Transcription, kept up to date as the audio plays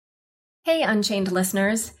Hey, Unchained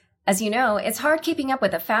listeners. As you know, it's hard keeping up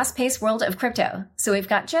with the fast-paced world of crypto, so we've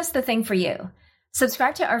got just the thing for you.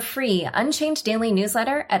 Subscribe to our free Unchained daily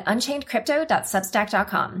newsletter at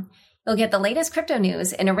unchainedcrypto.substack.com. You'll get the latest crypto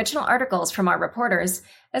news and original articles from our reporters,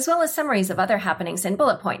 as well as summaries of other happenings and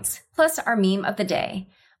bullet points, plus our meme of the day,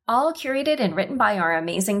 all curated and written by our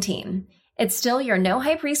amazing team. It's still your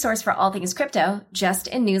no-hype resource for all things crypto, just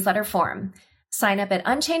in newsletter form. Sign up at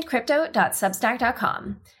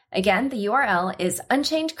unchainedcrypto.substack.com. Again, the URL is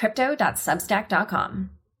unchainedcrypto.substack.com.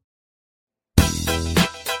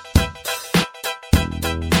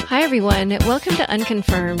 Hi, everyone. Welcome to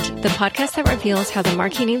Unconfirmed, the podcast that reveals how the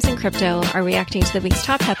marquee names in crypto are reacting to the week's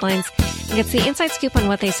top headlines and gets the inside scoop on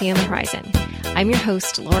what they see on the horizon. I'm your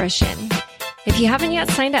host, Laura Shin. If you haven't yet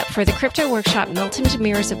signed up for the crypto workshop, Milton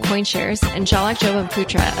Demirs of CoinShares and Jalak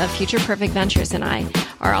Jobanputra of Future Perfect Ventures and I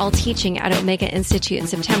are all teaching at Omega Institute in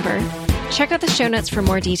September, check out the show notes for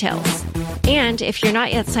more details. And if you're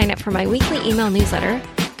not yet signed up for my weekly email newsletter,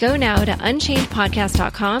 go now to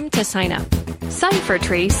unchainedpodcast.com to sign up.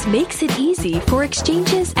 CipherTrace makes it easy for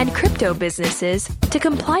exchanges and crypto businesses to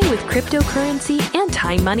comply with cryptocurrency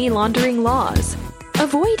anti-money laundering laws,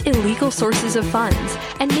 avoid illegal sources of funds,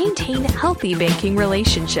 and maintain healthy banking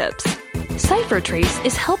relationships. CipherTrace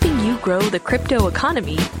is helping you grow the crypto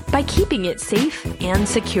economy by keeping it safe and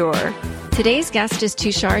secure. Today's guest is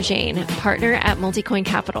Tushar Jain, partner at Multicoin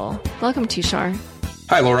Capital. Welcome, Tushar.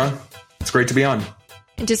 Hi, Laura. It's great to be on.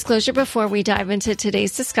 Disclosure before we dive into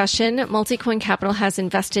today's discussion, Multicoin Capital has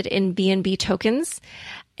invested in BNB tokens.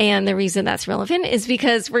 And the reason that's relevant is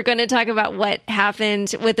because we're going to talk about what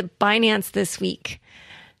happened with Binance this week.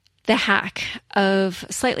 The hack of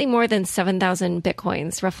slightly more than 7,000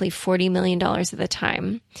 Bitcoins, roughly $40 million at the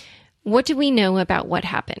time. What do we know about what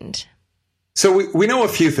happened? So we know a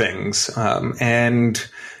few things, and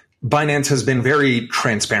Binance has been very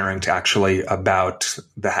transparent, actually, about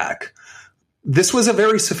the hack. This was a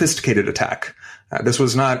very sophisticated attack. This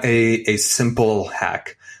was not a simple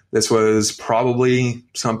hack. This was probably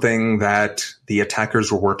something that the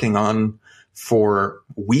attackers were working on for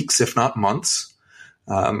weeks, if not months.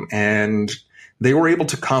 And they were able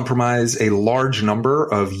to compromise a large number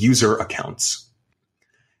of user accounts.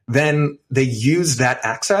 Then they used that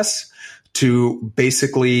access to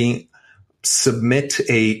basically submit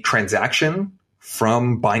a transaction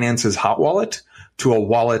from Binance's hot wallet to a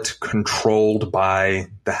wallet controlled by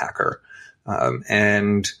the hacker.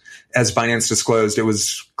 And as Binance disclosed, it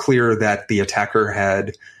was clear that the attacker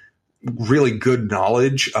had really good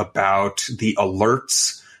knowledge about the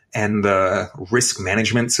alerts and the risk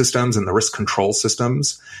management systems and the risk control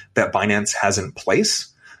systems that Binance has in place.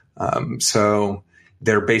 So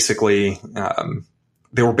they were basically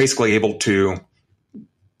able to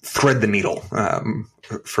thread the needle,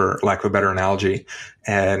 for lack of a better analogy,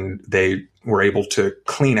 and they were able to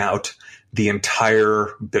clean out the entire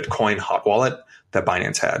Bitcoin hot wallet that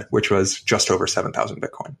Binance had, which was just over 7,000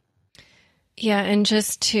 Bitcoin. Yeah, and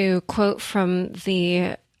just to quote from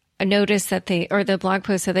the notice that the blog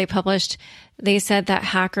post that they published, they said that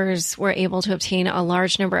hackers were able to obtain a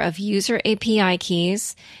large number of user API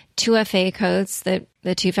keys, 2FA codes, the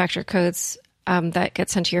two-factor codes that get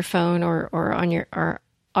sent to your phone or are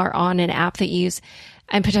on an app that you use,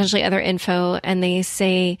 and potentially other info. And they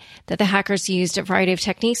say that the hackers used a variety of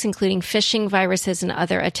techniques, including phishing, viruses, and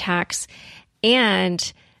other attacks.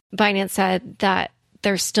 And Binance said that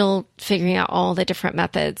they're still figuring out all the different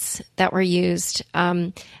methods that were used.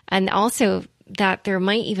 And also that there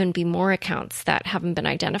might even be more accounts that haven't been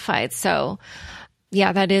identified. So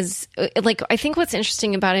yeah, that is I think what's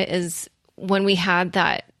interesting about it is when we had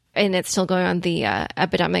that, and it's still going on, the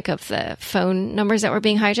epidemic of the phone numbers that were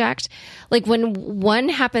being hijacked. Like when one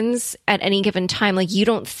happens at any given time, you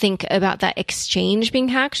don't think about that exchange being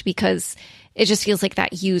hacked because it just feels like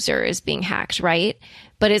that user is being hacked, right?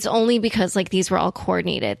 But it's only because these were all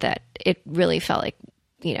coordinated that it really felt like,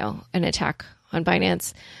 an attack on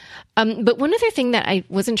Binance. But one other thing that I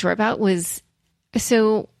wasn't sure about was,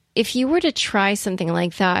 so if you were to try something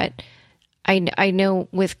like that, I know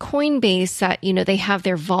with Coinbase that, they have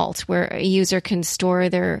their vault where a user can store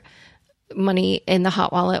their money in the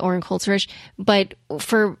hot wallet or in cold storage. But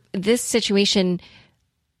for this situation,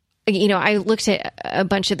 I looked at a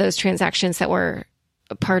bunch of those transactions that were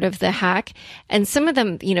a part of the hack, and some of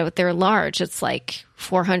them, they're large. It's like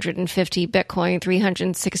 450 Bitcoin,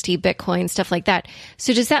 360 Bitcoin, stuff like that.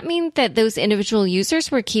 So does that mean that those individual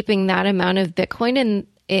users were keeping that amount of Bitcoin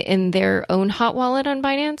in their own hot wallet on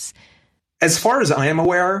Binance? As far as I am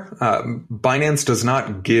aware, Binance does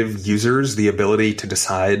not give users the ability to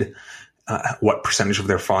decide what percentage of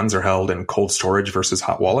their funds are held in cold storage versus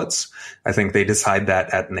hot wallets. I think they decide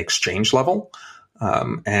that at an exchange level.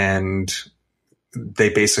 And they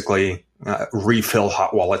basically refill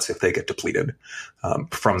hot wallets if they get depleted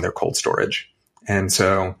from their cold storage. And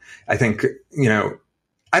so I think,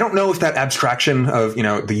 I don't know if that abstraction of,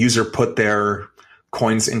 the user put their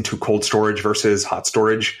coins into cold storage versus hot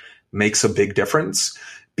storage makes a big difference,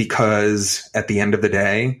 because at the end of the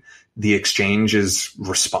day, the exchange is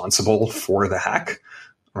responsible for the hack,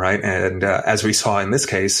 right? And as we saw in this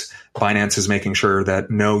case, Binance is making sure that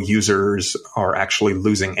no users are actually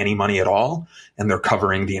losing any money at all, and they're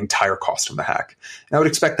covering the entire cost of the hack. And I would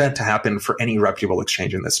expect that to happen for any reputable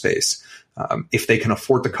exchange in this space. If they can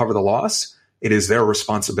afford to cover the loss, it is their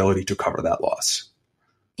responsibility to cover that loss.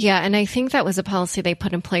 Yeah, and I think that was a policy they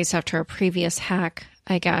put in place after a previous hack,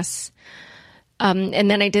 I guess. And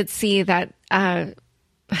then I did see that,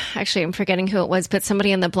 actually, I'm forgetting who it was, but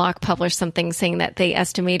somebody in the block published something saying that they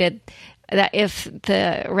estimated that if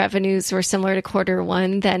the revenues were similar to quarter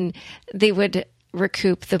one, then they would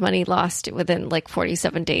recoup the money lost within like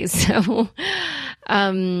 47 days. So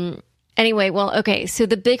anyway, well, okay. So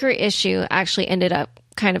the bigger issue actually ended up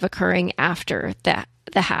kind of occurring after the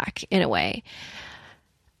hack in a way.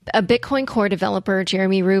 A Bitcoin Core developer,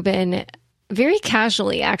 Jeremy Rubin, very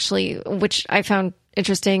casually, actually, which I found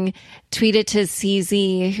interesting, tweeted to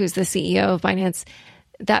CZ, who's the CEO of Binance,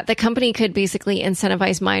 that the company could basically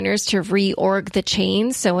incentivize miners to reorg the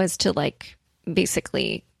chain so as to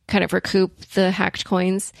basically kind of recoup the hacked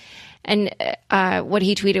coins. And what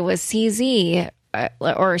he tweeted was CZ,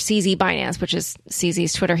 or CZ Binance, which is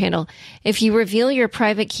CZ's Twitter handle. If you reveal your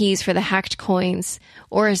private keys for the hacked coins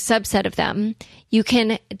or a subset of them, you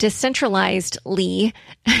can decentralizedly,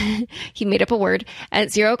 he made up a word,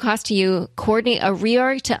 at zero cost to you, coordinate a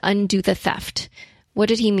reorg to undo the theft. What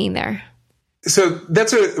did he mean there? So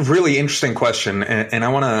that's a really interesting question, and I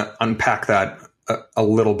want to unpack that a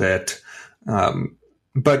little bit.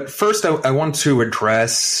 But first, I want to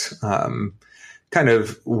address kind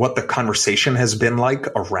of what the conversation has been like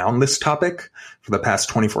around this topic for the past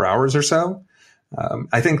 24 hours or so.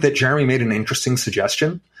 I think that Jeremy made an interesting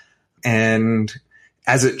suggestion. And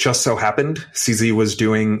as it just so happened, CZ was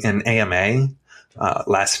doing an AMA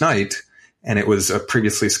last night, and it was a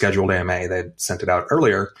previously scheduled AMA. They'd sent it out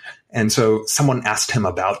earlier. And so someone asked him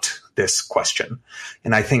about this question.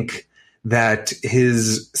 And I think that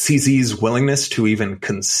CZ's willingness to even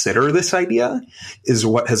consider this idea is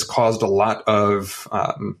what has caused a lot of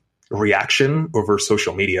reaction over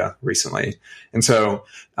social media recently. And so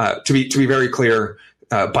to be very clear,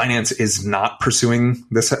 Binance is not pursuing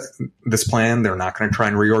this plan. They're not going to try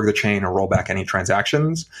and reorg the chain or roll back any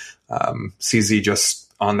transactions. CZ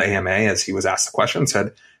just on the AMA, as he was asked the question,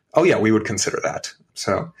 said, "Oh yeah, we would consider that."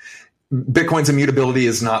 So Bitcoin's immutability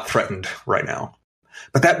is not threatened right now.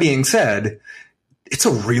 But that being said, it's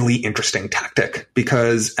a really interesting tactic,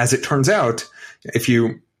 because as it turns out, if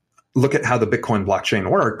you look at how the Bitcoin blockchain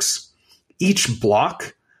works, each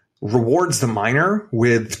block rewards the miner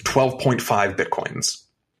with 12.5 Bitcoins.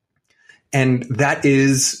 And that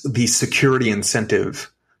is the security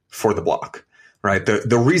incentive for the block, right?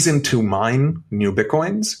 The reason to mine new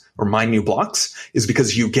Bitcoins or mine new blocks is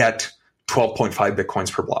because you get 12.5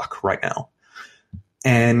 Bitcoins per block right now.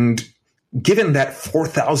 And given that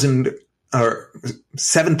 4,000 or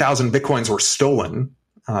 7,000 Bitcoins were stolen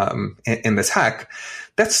in this hack,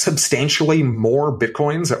 that's substantially more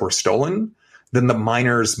Bitcoins that were stolen than the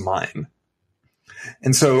miners mine.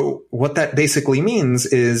 And so what that basically means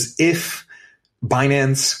is if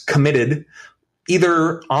Binance committed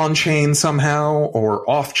either on-chain somehow or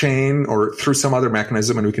off-chain or through some other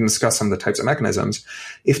mechanism, and we can discuss some of the types of mechanisms,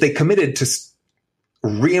 if they committed to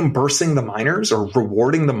reimbursing the miners or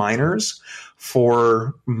rewarding the miners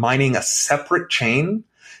for mining a separate chain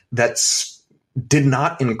that did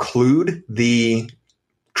not include the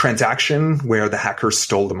transaction where the hackers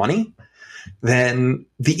stole the money, then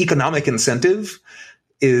the economic incentive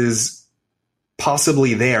is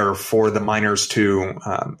possibly there for the miners to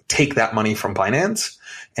take that money from Binance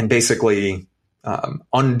and basically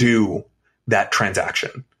undo that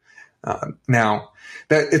transaction. Now,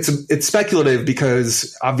 that it's speculative,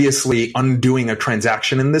 because obviously undoing a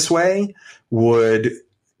transaction in this way would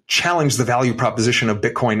challenge the value proposition of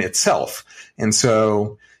Bitcoin itself. And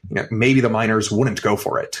so, maybe the miners wouldn't go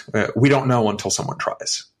for it. We don't know until someone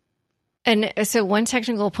tries. And so one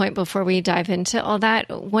technical point before we dive into all that,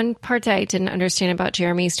 one part that I didn't understand about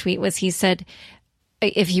Jeremy's tweet was he said,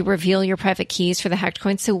 if you reveal your private keys for the hacked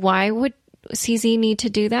coins, so why would CZ need to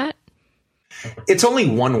do that? It's only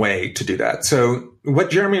one way to do that. So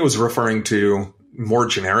what Jeremy was referring to more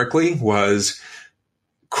generically was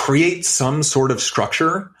create some sort of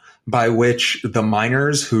structure by which the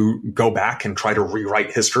miners who go back and try to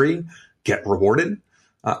rewrite history get rewarded.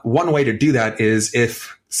 One way to do that is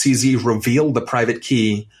if CZ revealed the private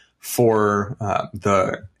key for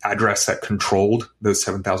the address that controlled those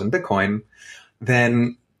 7,000 Bitcoin,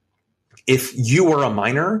 then if you were a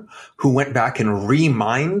miner who went back and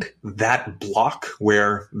remined that block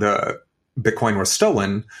where the Bitcoin was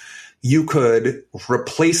stolen, you could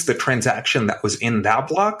replace the transaction that was in that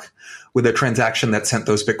block with a transaction that sent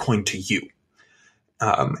those Bitcoin to you.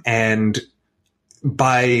 And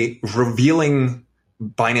by revealing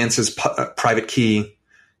Binance's private key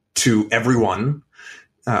to everyone,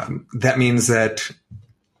 that means that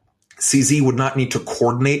CZ would not need to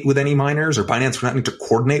coordinate with any miners, or Binance would not need to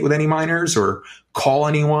coordinate with any miners or call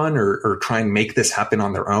anyone or try and make this happen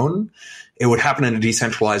on their own. It would happen in a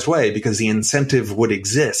decentralized way because the incentive would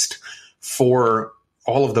exist for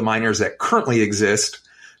all of the miners that currently exist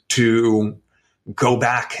to go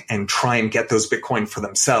back and try and get those Bitcoin for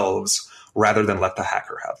themselves rather than let the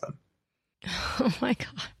hacker have them. Oh my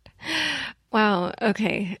God. Wow.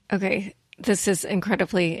 Okay. This is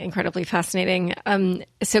incredibly fascinating.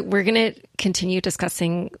 So we're going to continue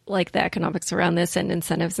discussing like the economics around this and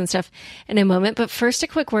incentives and stuff in a moment. But first, a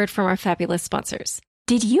quick word from our fabulous sponsors.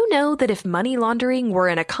 Did you know that if money laundering were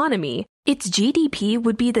an economy, its GDP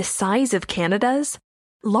would be the size of Canada's?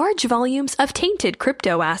 Large volumes of tainted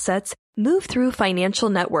crypto assets move through financial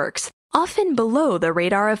networks, often below the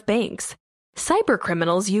radar of banks.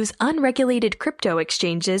 Cybercriminals use unregulated crypto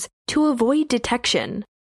exchanges to avoid detection.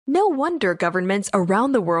 No wonder governments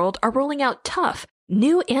around the world are rolling out tough,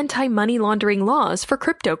 new anti-money laundering laws for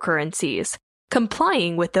cryptocurrencies.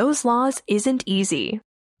 Complying with those laws isn't easy.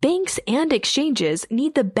 Banks and exchanges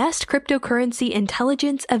need the best cryptocurrency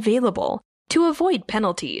intelligence available to avoid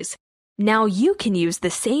penalties. Now you can use the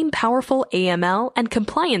same powerful AML and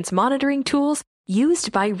compliance monitoring tools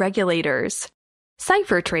used by regulators.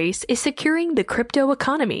 CipherTrace is securing the crypto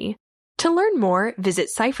economy. To learn more, visit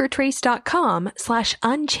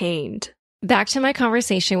ciphertrace.com/unchained. Back to my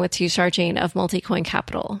conversation with Tushar Jain of Multicoin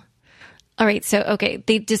Capital. All right. So, okay,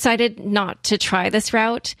 they decided not to try this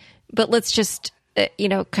route, but let's just,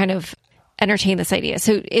 kind of entertain this idea.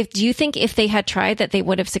 So do you think if they had tried that they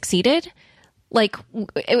would have succeeded? Like,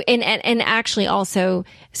 and actually also,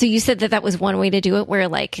 so you said that was one way to do it where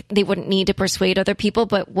like they wouldn't need to persuade other people,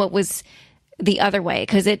 but what was the other way?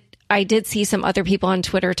 Because I did see some other people on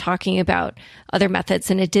Twitter talking about other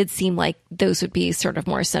methods, and it did seem like those would be sort of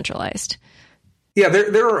more centralized. Yeah,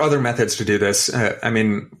 there are other methods to do this.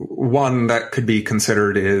 One that could be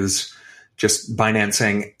considered is just Binance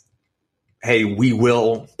saying, hey, we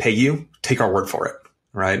will pay you. Take our word for it,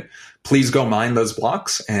 right? Please go mine those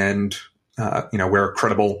blocks. And, we're a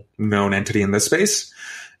credible known entity in this space.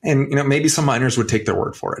 And, maybe some miners would take their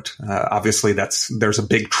word for it. Obviously, there's a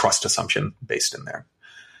big trust assumption based in there.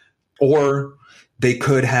 Or they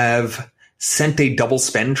could have sent a double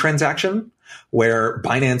spend transaction where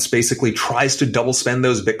Binance basically tries to double spend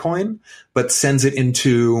those Bitcoin, but sends it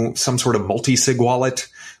into some sort of multi-sig wallet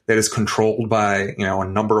that is controlled by, a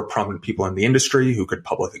number of prominent people in the industry who could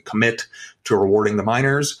publicly commit to rewarding the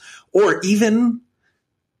miners, or even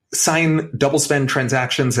sign double spend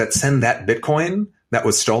transactions that send that Bitcoin that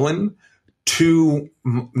was stolen to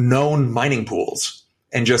known mining pools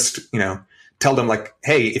and just, tell them like,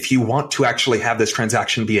 hey, if you want to actually have this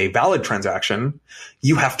transaction be a valid transaction,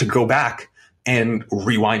 you have to go back and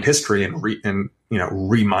rewind history and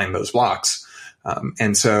remine those blocks.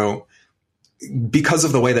 And so because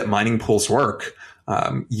of the way that mining pools work,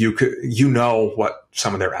 you know what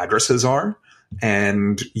some of their addresses are,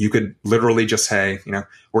 and you could literally just say,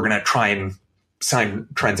 we're going to try and sign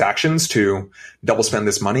transactions to double spend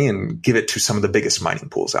this money and give it to some of the biggest mining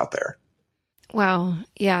pools out there. Wow.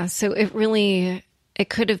 Yeah. So it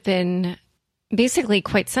could have been basically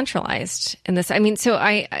quite centralized in this. So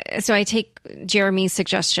I take Jeremy's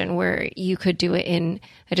suggestion where you could do it in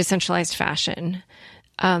a decentralized fashion.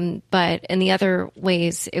 But in the other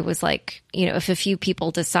ways, it was like, if a few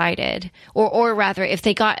people decided, or rather, if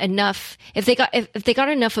they got enough of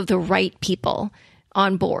the right people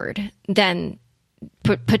on board, then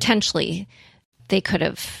potentially they could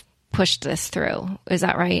have pushed this through. Is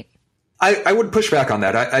that right? I would push back on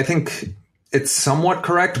that. I think it's somewhat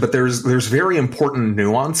correct, but there's very important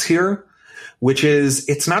nuance here, which is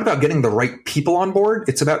it's not about getting the right people on board.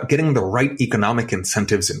 It's about getting the right economic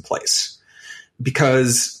incentives in place.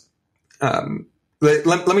 Because let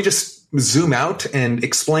me just zoom out and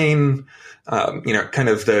explain, kind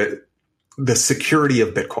of the security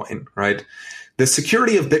of Bitcoin, right? The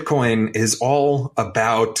security of Bitcoin is all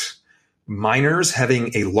about miners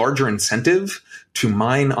having a larger incentive to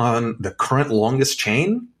mine on the current longest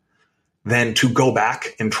chain than to go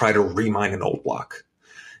back and try to remine an old block.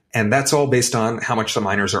 And that's all based on how much the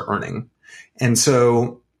miners are earning. And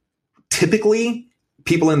so typically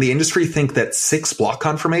people in the industry think that 6 block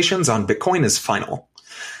confirmations on Bitcoin is final.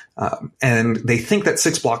 And they think that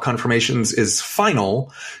 6 block confirmations is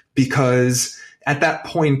final because at that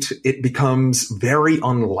point, it becomes very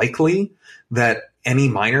unlikely that any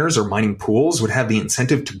miners or mining pools would have the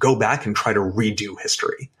incentive to go back and try to redo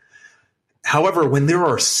history. However, when there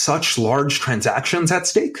are such large transactions at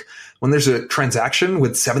stake, when there's a transaction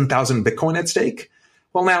with 7,000 Bitcoin at stake,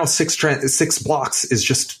 well, now 6 blocks is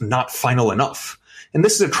just not final enough. And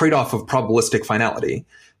this is a trade-off of probabilistic finality.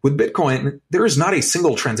 With Bitcoin, there is not a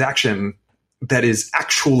single transaction that is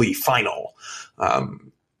actually final.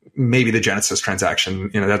 Maybe the Genesis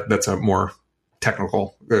transaction, that's a more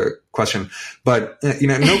technical question, but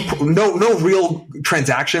no real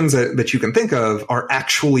transactions that you can think of are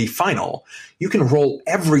actually final. You can roll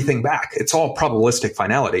everything back. It's all probabilistic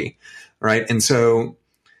finality, right? And so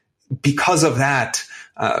because of that,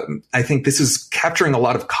 I think this is capturing a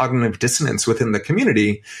lot of cognitive dissonance within the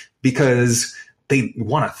community because they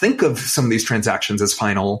want to think of some of these transactions as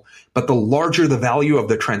final, but the larger the value of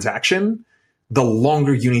the transaction, the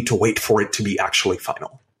longer you need to wait for it to be actually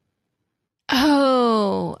final.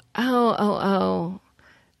 Oh.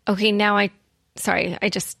 Okay, now I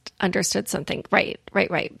just understood something. Right.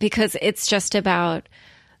 Because it's just about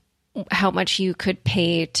how much you could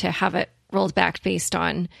pay to have it rolled back based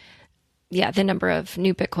on, the number of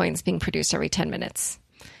new Bitcoins being produced every 10 minutes.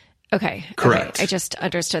 Okay. Correct. Okay, I just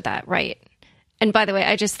understood that. Right. And by the way,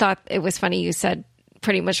 I just thought it was funny you said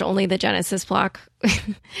pretty much only the Genesis block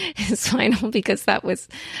is final because that was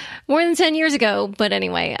more than 10 years ago. But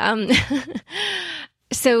anyway,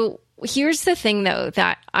 so here's the thing, though,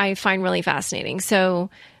 that I find really fascinating. So,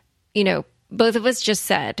 both of us just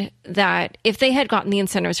said that if they had gotten the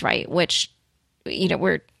incentives right, which,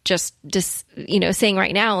 we're just saying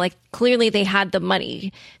right now, like clearly they had the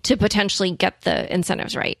money to potentially get the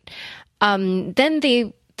incentives right. Then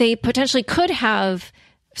they potentially could have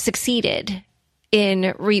succeeded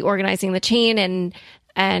in reorganizing the chain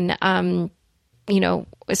and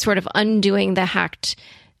sort of undoing the hacked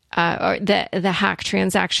or the hack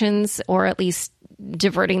transactions, or at least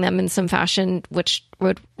diverting them in some fashion, which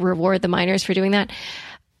would reward the miners for doing that.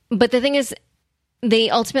 But the thing is, they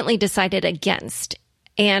ultimately decided against.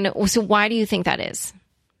 And so why do you think that is?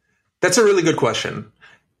 That's a really good question.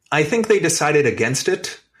 I think they decided against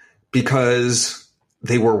it because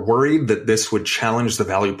they were worried that this would challenge the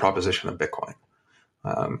value proposition of Bitcoin.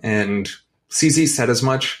 And CZ said as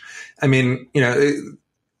much. I mean,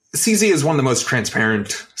 CZ is one of the most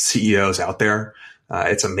transparent CEOs out there.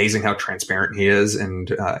 It's amazing how transparent he is.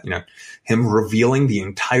 And, him revealing the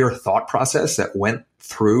entire thought process that went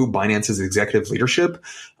through Binance's executive leadership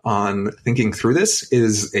on thinking through this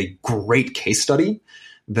is a great case study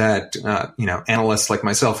that, analysts like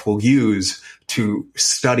myself will use to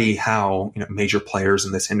study how, major players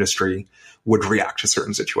in this industry would react to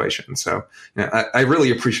certain situations. So I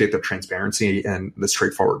really appreciate the transparency and the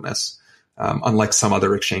straightforwardness, unlike some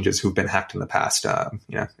other exchanges who've been hacked in the past,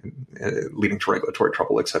 leading to regulatory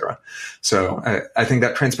trouble, et cetera. So I think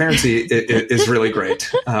that transparency is really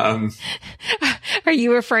great. Are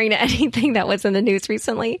you referring to anything that was in the news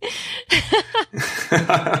recently?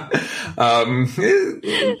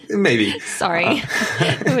 Maybe. Sorry.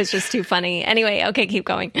 It was just too funny. Anyway, okay, keep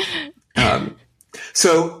going.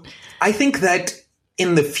 So I think that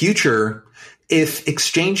in the future, if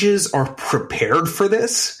exchanges are prepared for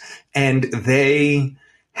this and they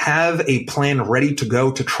have a plan ready to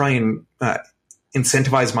go to try and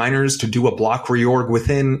incentivize miners to do a block reorg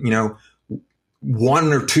within,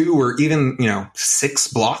 1 or 2 or even, 6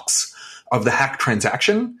 blocks of the hack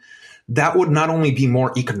transaction, that would not only be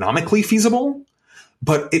more economically feasible,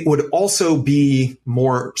 but it would also be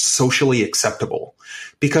more socially acceptable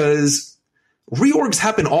because reorgs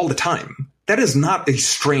happen all the time. That is not a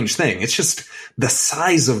strange thing. It's just the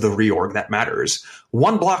size of the reorg that matters.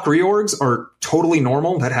 1 block reorgs are totally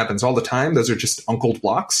normal. That happens all the time. Those are just uncled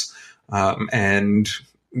blocks. And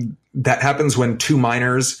that happens when 2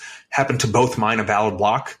 miners happen to both mine a valid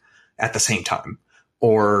block at the same time.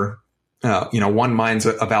 Or, 1 mines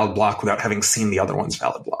a valid block without having seen the other one's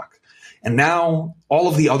valid block. And now all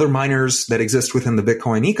of the other miners that exist within the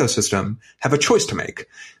Bitcoin ecosystem have a choice to make.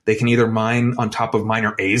 They can either mine on top of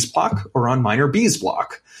miner A's block or on miner B's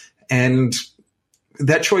block. And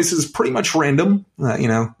that choice is pretty much random.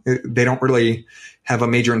 They don't really have a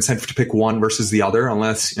major incentive to pick one versus the other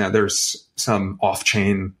unless, there's some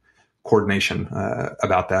off-chain coordination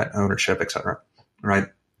about that, ownership, et cetera, right?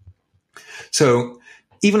 So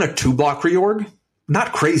even a 2-block reorg,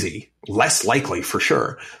 not crazy, less likely for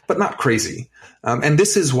sure, but not crazy. And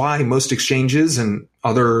this is why most exchanges and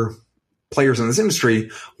other players in this industry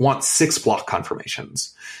want 6-block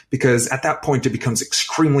confirmations, because at that point, it becomes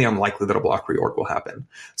extremely unlikely that a block reorg will happen.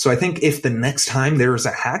 So I think if the next time there is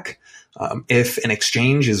a hack, if an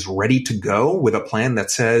exchange is ready to go with a plan that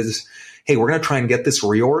says, hey, we're going to try and get this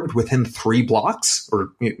reorged within 3 blocks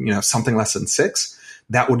or something less than 6,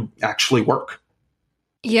 that would actually work.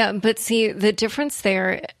 Yeah, but see, the difference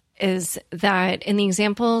there is that in the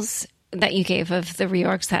examples that you gave of the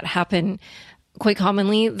reorgs that happen quite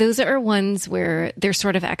commonly, those are ones where they're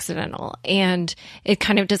sort of accidental and it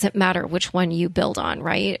kind of doesn't matter which one you build on,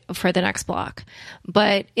 right, for the next block.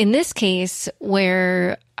 But in this case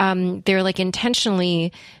where they're like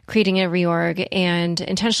intentionally creating a reorg and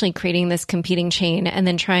intentionally creating this competing chain and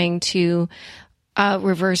then trying to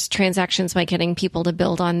reverse transactions by getting people to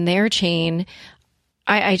build on their chain,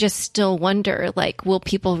 I just still wonder, like, will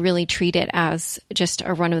people really treat it as just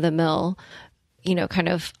a run-of-the-mill, kind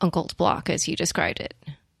of uncled block as you described it?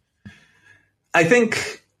 I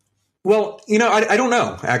think, well, I don't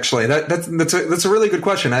know, actually. That's a really good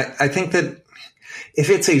question. I think that if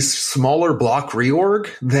it's a smaller block reorg,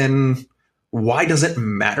 then why does it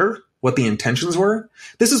matter what the intentions were?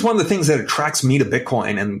 This is one of the things that attracts me to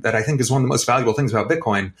Bitcoin, and that I think is one of the most valuable things about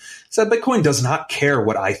Bitcoin, is that Bitcoin does not care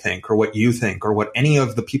what I think or what you think or what any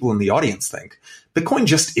of the people in the audience think. Bitcoin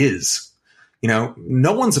just is. No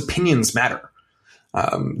one's opinions matter.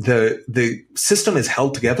 The system is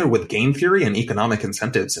held together with game theory and economic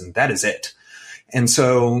incentives, and that is it. And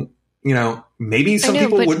so, maybe some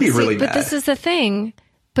people would be really mad. But this is the thing.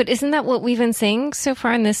 But isn't that what we've been saying so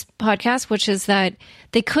far in this podcast, which is that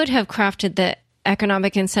they could have crafted the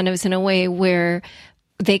economic incentives in a way where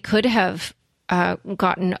they could have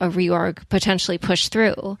gotten a reorg potentially pushed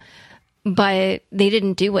through, but they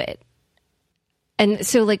didn't do it. And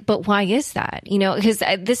so, but why is that? Because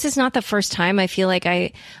this is not the first time I feel like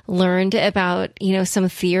I learned about, some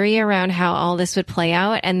theory around how all this would play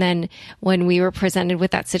out. And then when we were presented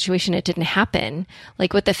with that situation, it didn't happen.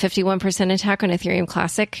 Like with the 51% attack on Ethereum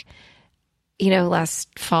Classic,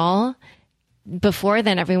 last fall. Before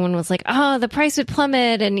then, everyone was like, oh, the price would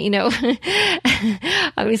plummet. And,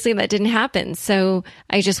 obviously that didn't happen. So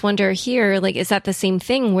I just wonder here, is that the same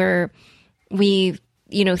thing where we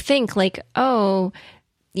think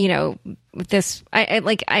this,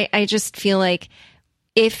 I just feel like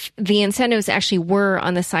if the incentives actually were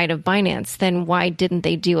on the side of Binance, then why didn't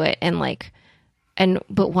they do it?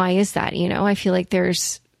 But why is that? I feel like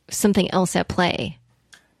there's something else at play.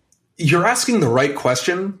 You're asking the right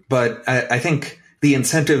question, but I think the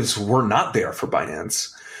incentives were not there for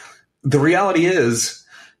Binance. The reality is,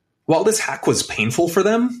 while this hack was painful for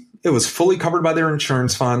them, it was fully covered by their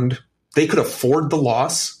insurance fund. They could afford the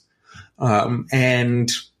loss,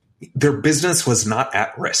 and their business was not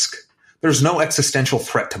at risk. There's no existential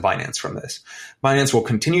threat to Binance from this. Binance will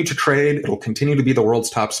continue to trade. It'll continue to be the world's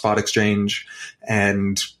top spot exchange,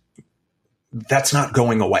 and that's not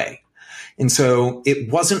going away. And so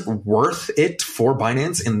it wasn't worth it for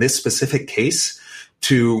Binance in this specific case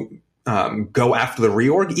to go after the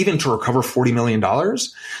reorg, even to recover $40 million,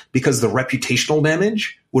 because the reputational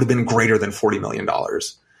damage would have been greater than $40 million.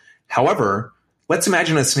 However, let's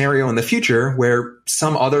imagine a scenario in the future where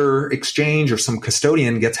some other exchange or some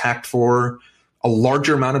custodian gets hacked for a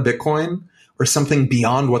larger amount of Bitcoin or something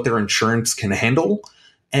beyond what their insurance can handle,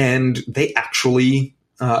 and they actually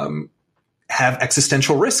have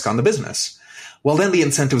existential risk on the business. Well, then the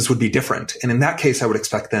incentives would be different. And in that case, I would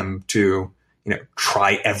expect them to,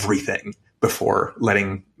 try everything before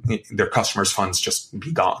letting their customers' funds just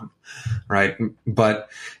be gone, right? But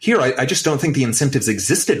here, I just don't think the incentives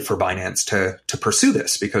existed for Binance to pursue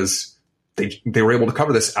this, because they were able to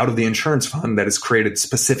cover this out of the insurance fund that is created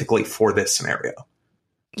specifically for this scenario.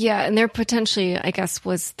 Yeah, and there potentially, I guess,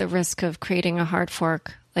 was the risk of creating a hard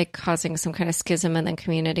fork, causing some kind of schism in the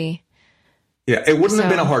community. Yeah, it wouldn't have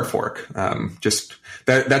been a hard fork. Just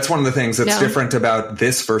that's one of the things that's different about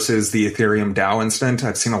this versus the Ethereum DAO incident.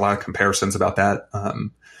 I've seen a lot of comparisons about that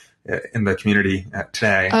in the community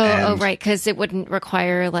today. Oh, right, because it wouldn't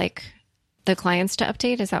require the clients to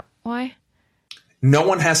update. Is that why? No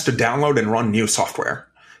one has to download and run new software.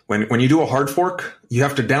 When you do a hard fork, you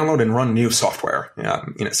have to download and run new software.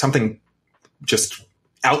 Something just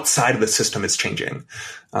outside of the system is changing.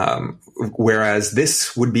 Whereas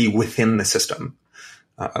this would be within the system.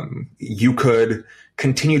 You could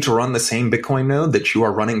continue to run the same Bitcoin node that you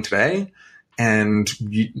are running today and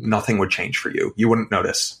nothing would change for you. You wouldn't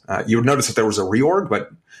notice. You would notice that there was a reorg,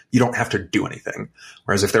 but you don't have to do anything.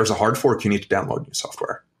 Whereas if there's a hard fork, you need to download new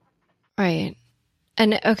software. Right.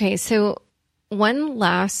 And okay, so one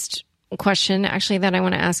last question actually that I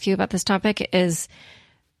want to ask you about this topic is,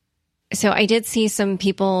 so I did see some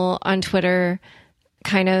people on Twitter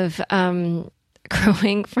kind of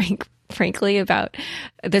crowing frankly about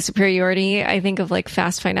the superiority, I think, of like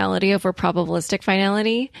fast finality over probabilistic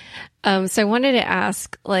finality. So I wanted to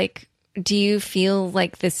ask, like, do you feel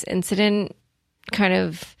like this incident kind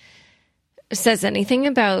of says anything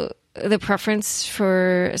about the preference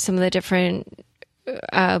for some of the different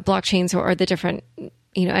blockchains or the different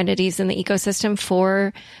entities in the ecosystem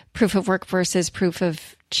for proof of work versus proof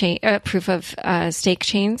of stake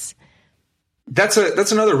chains? That's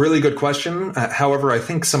another really good question. However, I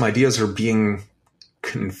think some ideas are being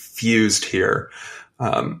confused here.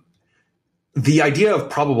 The idea of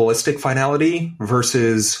probabilistic finality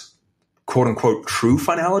versus quote unquote true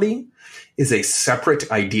finality is a separate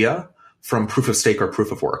idea from proof of stake or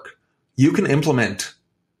proof of work. You can implement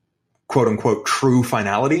quote unquote true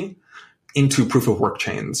finality into proof of work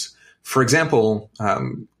chains. For example,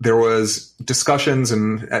 there was discussions,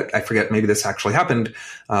 and I forget, maybe this actually happened,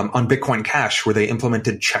 on Bitcoin Cash, where they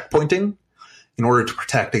implemented checkpointing in order to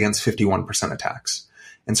protect against 51% attacks.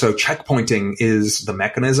 And so checkpointing is the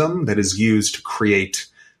mechanism that is used to create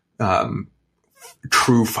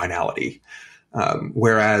true finality.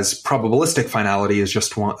 Whereas probabilistic finality is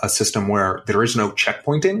just a system where there is no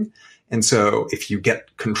checkpointing. And so if you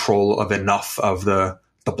get control of enough of the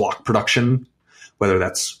block production, whether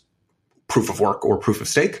that's proof of work or proof of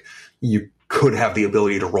stake, you could have the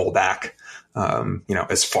ability to roll back,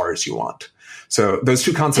 as far as you want. So those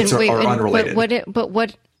two concepts are unrelated. But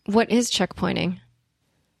what is checkpointing?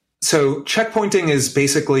 So checkpointing is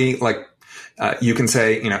basically like, you can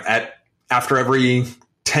say, after every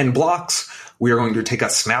 10 blocks, we are going to take a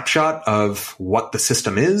snapshot of what the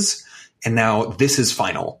system is. And now this is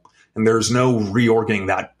final. And there's no reorging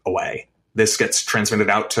that away. This gets transmitted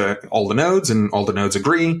out to all the nodes, and all the nodes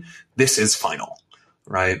agree. This is final,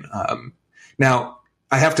 right? Now,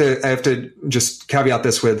 I have to just caveat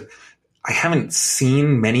this with, I haven't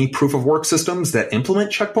seen many proof of work systems that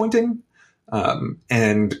implement checkpointing,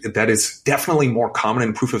 and that is definitely more common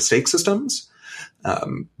in proof of stake systems.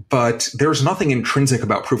 But there's nothing intrinsic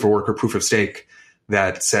about proof of work or proof of stake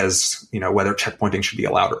that says, whether checkpointing should be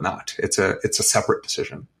allowed or not. It's a separate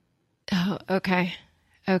decision. Oh, okay.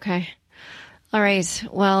 All right.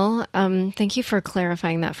 Well, thank you for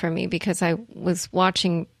clarifying that for me, because I was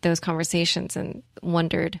watching those conversations and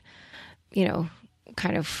wondered,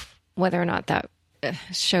 kind of whether or not that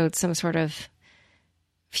showed some sort of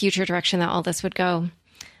future direction that all this would go.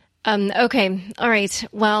 Okay. All right.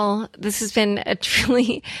 Well, this has been a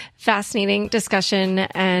truly fascinating discussion,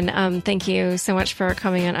 and thank you so much for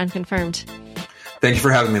coming on Unconfirmed. Thank you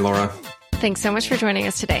for having me, Laura. Thanks so much for joining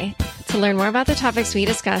us today. To learn more about the topics we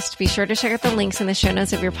discussed, be sure to check out the links in the show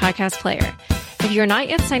notes of your podcast player. If you're not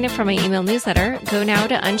yet signed up for my email newsletter, go now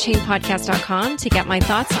to unchainedpodcast.com to get my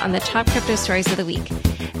thoughts on the top crypto stories of the week.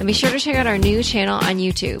 And be sure to check out our new channel on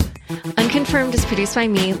YouTube. Unconfirmed is produced by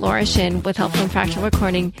me, Laura Shin, with help from Fractal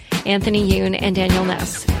Recording, Anthony Yoon, and Daniel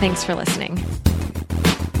Ness. Thanks for listening.